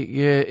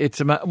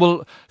anymore.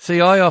 Well, see,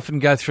 I often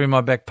go through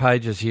my back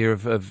pages here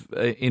of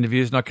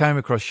interviews, and I came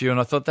across you, and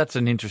I thought that's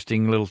an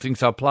interesting little thing.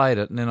 So I played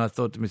it, and then I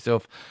thought to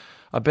myself,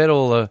 I bet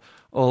all the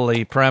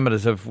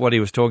parameters of what he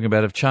was talking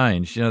about have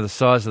changed. You know, the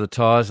size of the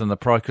tyres and the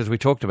price, because we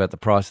talked about the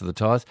price of the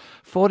tyres.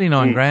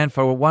 $49,000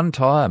 for one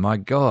tyre. My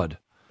God.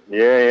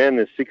 Yeah, and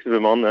there's 6 of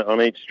them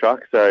on each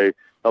truck, so.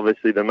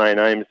 Obviously, the main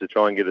aim is to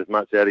try and get as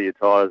much out of your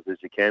tyres as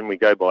you can. We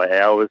go by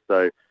hours,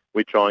 so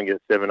we try and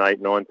get 7,000,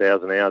 8,000,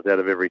 9,000 hours out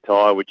of every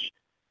tyre, which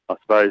I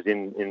suppose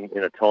in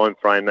a time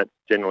frame that's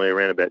generally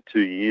around about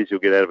 2 years, you'll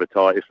get out of a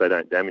tyre if they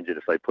don't damage it,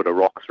 if they put a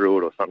rock through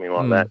it or something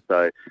like that.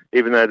 So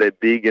even though they're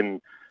big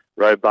and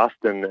robust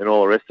and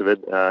all the rest of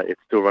it, if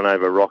still run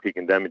over a rock, you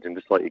can damage them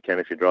just like you can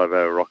if you drive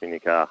over a rock in your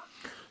car.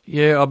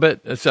 Yeah, I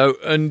bet. So,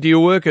 and do you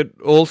work at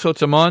all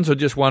sorts of mines or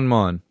just one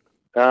mine?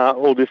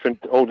 All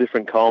different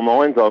coal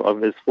mines.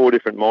 There's 4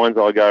 different mines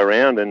I go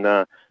around, and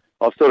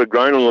I've sort of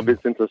grown a little bit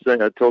since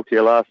I talked to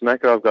you last,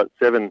 Macca. I've got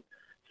seven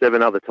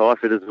other tyre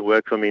fitters who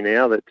work for me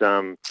now that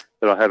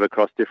I have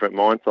across different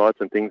mine sites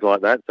and things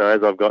like that. So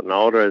as I've gotten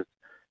older, as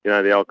you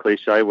know, the old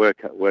cliche,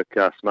 work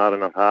smarter,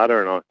 not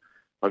harder, and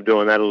I'm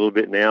doing that a little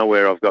bit now,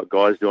 where I've got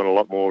guys doing a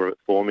lot more of it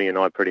for me, and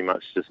I pretty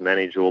much just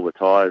manage all the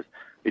tyres.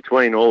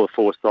 Between all the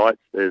 4 sites,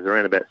 there's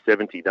around about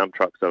 70 dump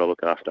trucks that I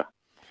look after.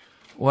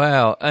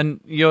 Wow, and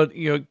you're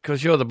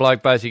the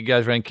bloke basically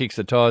goes around, kicks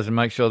the tyres and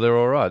makes sure they're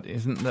all right,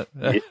 isn't that?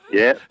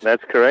 Yeah,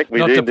 that's correct. We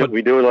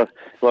do a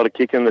lot of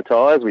kicking the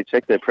tyres. We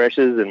check their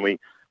pressures and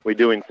we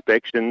do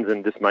inspections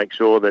and just make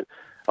sure that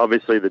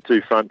obviously the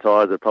 2 front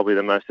tyres are probably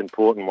the most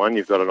important one.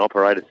 You've got an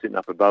operator sitting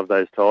up above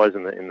those tyres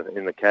in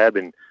the cab,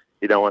 and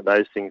you don't want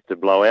those things to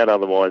blow out.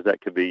 Otherwise,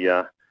 that could be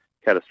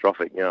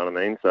catastrophic. You know what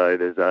I mean? So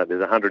there's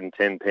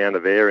 110 pound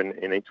of air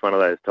in each one of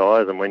those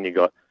tyres, and when you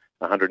got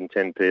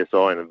 110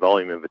 psi in the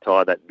volume of a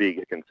tyre that big,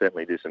 it can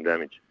certainly do some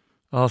damage.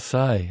 I'll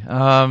say.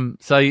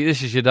 So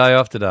this is your day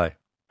off today?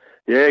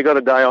 Yeah, got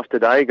a day off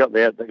today. Got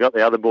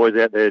the other boys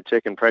out there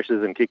checking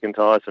pressures and kicking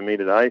tyres for me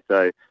today.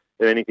 So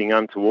if anything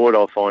untoward,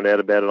 I'll find out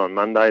about it on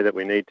Monday that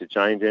we need to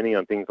change any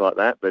on things like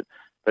that. But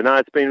no,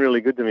 it's been really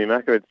good to me,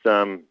 Macca. It's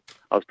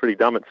I was pretty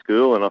dumb at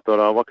school, and I thought,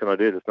 oh, what can I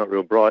do that's not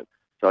real bright?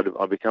 So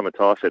I become a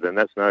tyre fitter, and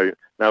that's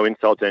no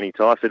insult to any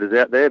tyre fitters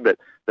out there, but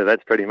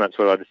that's pretty much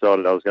what I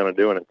decided I was going to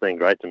do, and it's been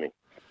great to me.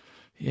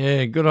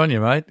 Yeah, good on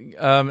you, mate.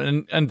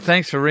 And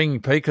thanks for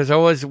ringing, Pete, because I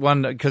always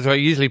wonder, because I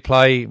usually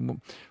play,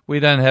 we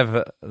don't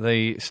have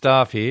the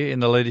staff here in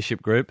the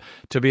leadership group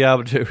to be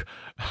able to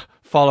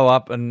follow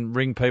up and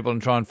ring people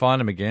and try and find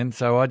them again.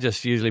 So I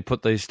just usually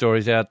put these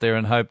stories out there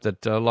and hope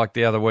that, like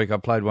the other week, I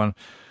played one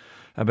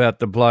about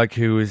the bloke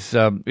who was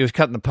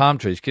cutting the palm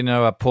trees. You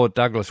know, up Port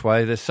Douglas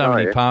way, there's so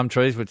many palm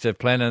trees which they've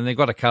planted, and they've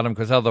got to cut them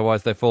because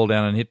otherwise they fall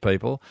down and hit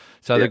people.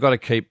 So they've got to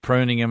keep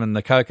pruning them, and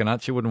the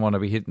coconuts, you wouldn't want to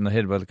be hitting the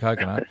head with a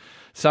coconut.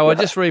 So I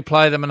just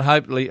replay them, and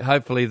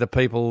hopefully the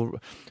people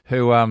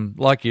who,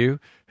 like you,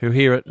 who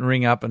hear it and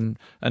ring up and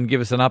give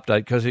us an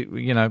update, because,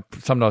 you know,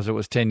 sometimes it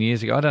was 10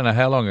 years ago. I don't know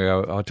how long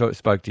ago I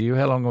spoke to you.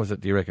 How long was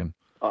it, do you reckon?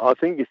 I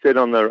think you said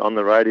on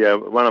the radio,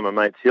 one of my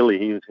mates,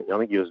 Hilly, I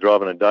think he was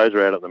driving a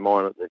dozer out at the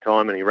mine at the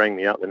time, and he rang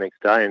me up the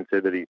next day and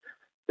said that he'd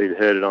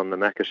heard it on the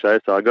Macca show.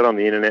 So I got on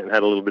the internet and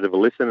had a little bit of a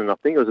listen, and I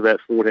think it was about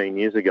 14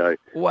 years ago.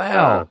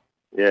 Wow.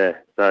 Yeah.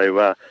 So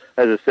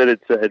as I said,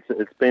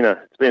 it's been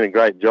a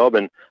great job,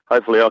 and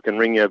hopefully I can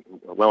ring you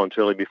well and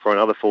truly before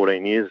another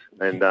 14 years,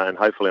 and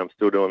hopefully I'm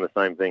still doing the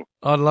same thing.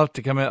 I'd love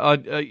to come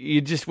out.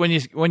 You just when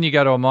you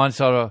go to a mine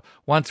site,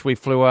 once we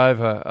flew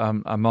over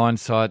a mine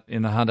site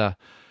in the Hunter.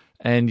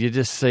 And you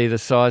just see the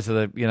size of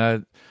the, you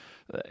know,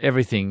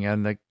 everything,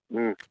 and the,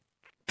 you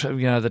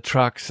know, the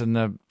trucks and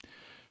the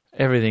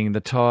everything,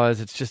 the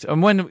tyres. It's just,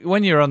 and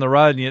when you're on the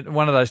road and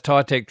one of those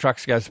Tytech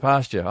trucks goes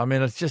past you, I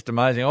mean, it's just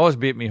amazing. I always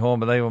beat me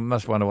horn, but they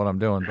must wonder what I'm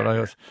doing. But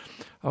I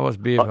always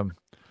beat them.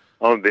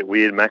 I'm a bit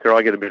weird, Macca.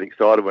 I get a bit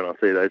excited when I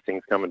see those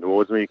things coming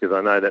towards me because I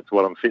know that's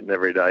what I'm fitting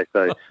every day.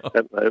 So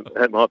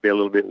that might be a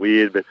little bit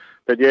weird,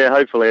 but yeah,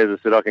 hopefully, as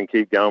I said, I can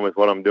keep going with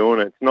what I'm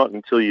doing. It's not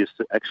until you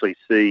actually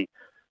see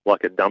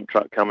like a dump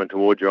truck coming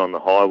towards you on the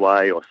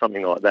highway or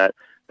something like that,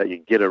 that you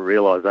get a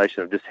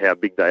realisation of just how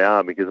big they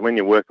are. Because when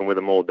you're working with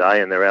them all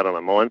day and they're out on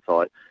a mine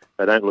site,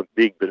 they don't look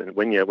big. But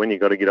when you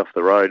got to get off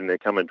the road and they're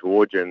coming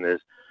towards you and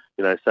there's,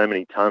 you know, so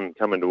many tonne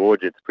coming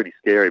towards you, it's pretty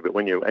scary. But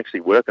when you're actually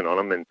working on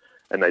them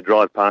and they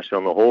drive past you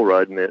on the haul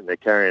road and they're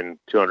carrying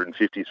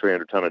 250,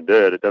 300 tonne of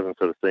dirt, it doesn't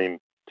sort of seem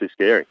too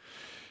scary.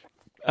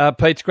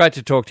 Pete, it's great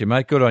to talk to you,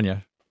 mate. Good on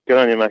you. Good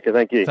on you, Macca.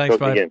 Thank you. Thanks,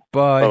 talk mate. Again.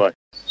 Bye. Bye-bye.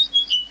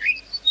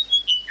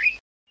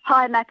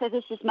 Hi, Macca.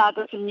 This is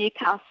Margaret from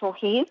Newcastle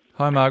here.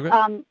 Hi, Margaret.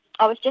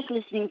 I was just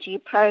listening to your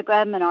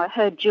program, and I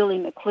heard Julie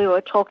McClure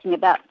talking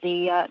about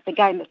the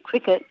game of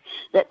cricket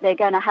that they're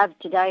going to have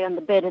today on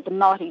the bed of the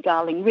mighty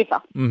Darling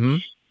River. Mm-hmm.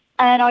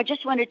 And I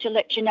just wanted to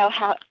let you know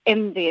how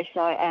envious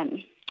I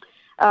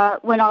am.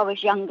 When I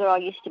was younger, I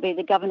used to be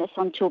the governess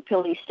on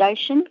Tulpilly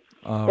Station.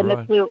 Oh,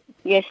 right.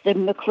 The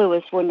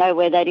McClures will know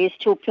where that is.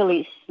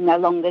 Tulpilly's no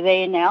longer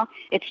there now.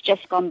 It's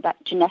just gone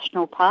back to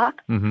National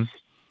Park. Mm-hmm.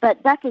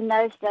 But back in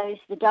those days,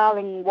 the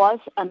Darling was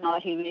a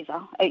mighty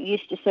river. It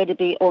used to sort of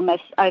be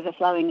almost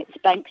overflowing its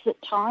banks at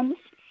times.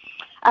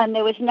 And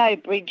there was no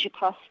bridge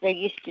across. There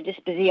used to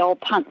just be the old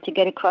punt to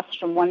get across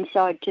from one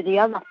side to the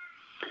other.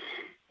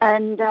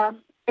 And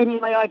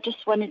anyway, I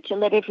just wanted to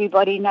let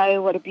everybody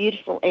know what a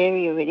beautiful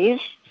area it is.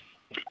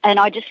 And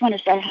I just want to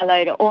say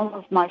hello to all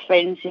of my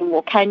friends in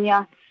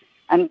Wilcannia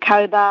and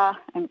Cobar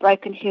and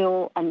Broken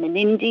Hill and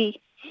Menindee.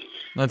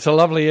 It's a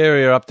lovely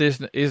area up there,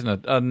 isn't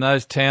it? And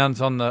those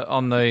towns on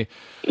the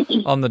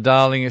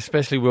Darling,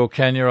 especially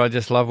Wilcannia. I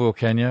just love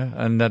Wilcannia,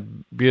 and that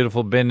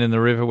beautiful bend in the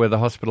river where the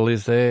hospital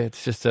is there.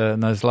 It's just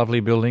those lovely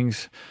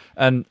buildings,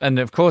 and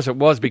of course it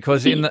was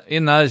because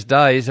in those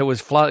days it was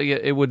flood.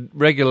 It would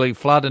regularly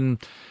flood, and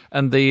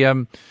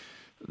the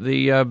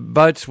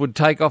boats would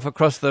take off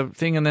across the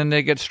thing, and then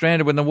they'd get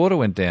stranded when the water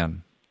went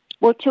down.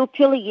 Well,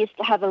 Tilpilli used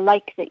to have a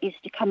lake that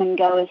used to come and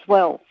go as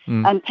well,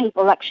 and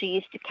people actually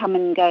used to come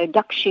and go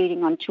duck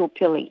shooting on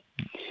Tilpilli.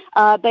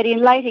 But in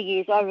later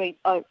years,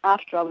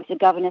 after I was a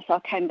governess, I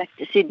came back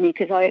to Sydney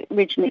because I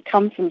originally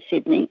come from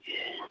Sydney.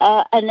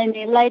 And then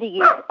in later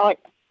years,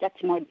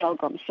 that's my dog,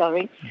 I'm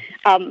sorry.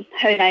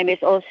 Her name is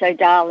also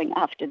Darling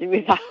after the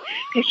river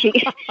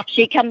because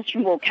she comes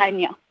from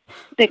Wilcannia.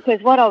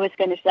 Because what I was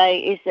going to say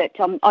is that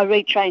I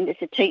retrained as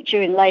a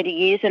teacher in later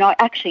years, and I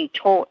actually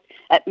taught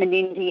at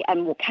Menindee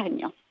and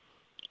Wilcannia.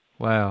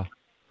 Wow.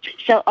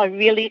 So I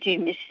really do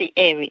miss the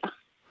area.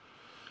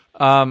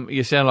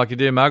 You sound like you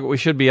do, Margaret. We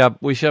should be up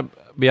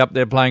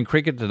there playing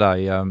cricket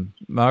today,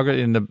 Margaret,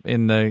 in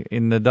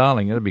the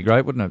Darling. That'd be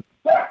great, wouldn't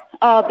it?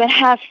 Oh, but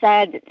how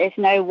sad that there's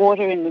no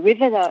water in the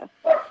river, though.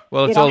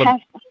 Well,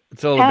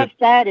 how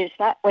sad is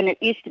that when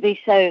it used to be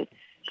so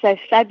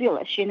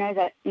fabulous? You know,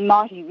 that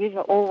mighty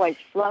river always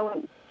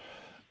flowing.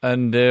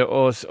 And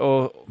don't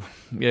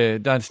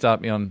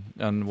start me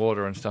on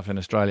water and stuff in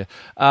Australia.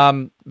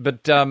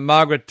 But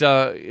Margaret,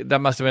 that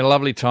must have been a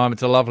lovely time.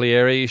 It's a lovely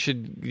area. Do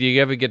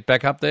you ever get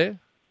back up there?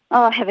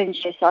 Oh, heavens,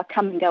 yes. I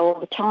come and go all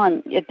the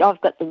time. I've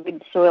got the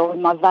red soil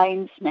in my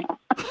veins now.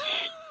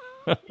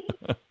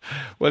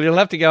 Well, you'll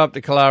have to go up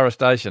to Killara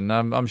Station.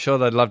 I'm sure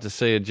they'd love to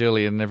see you,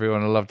 Julie, and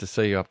everyone would love to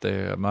see you up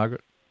there,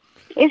 Margaret.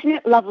 Isn't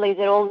it lovely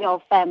that all the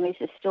old families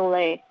are still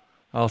there?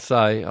 I'll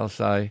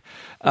say.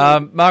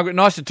 Margaret,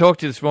 nice to talk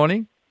to you this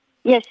morning.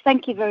 Yes,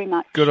 thank you very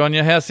much. Good on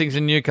you. How's things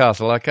in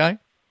Newcastle, okay?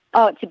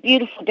 Oh, it's a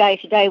beautiful day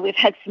today. We've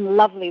had some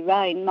lovely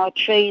rain. My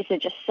trees are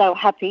just so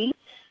happy.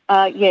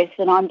 Yes,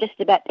 and I'm just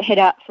about to head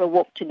out for a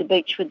walk to the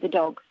beach with the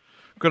dog.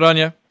 Good on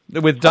you.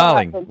 With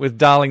Darling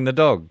the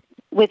dog.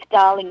 With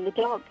Darling the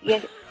dog,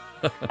 yes.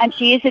 And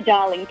she is a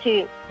darling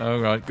too. All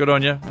right, good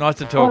on you. Nice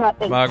to talk, All right,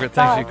 then. Margaret.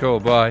 Thanks for your call.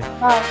 Bye.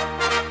 Bye.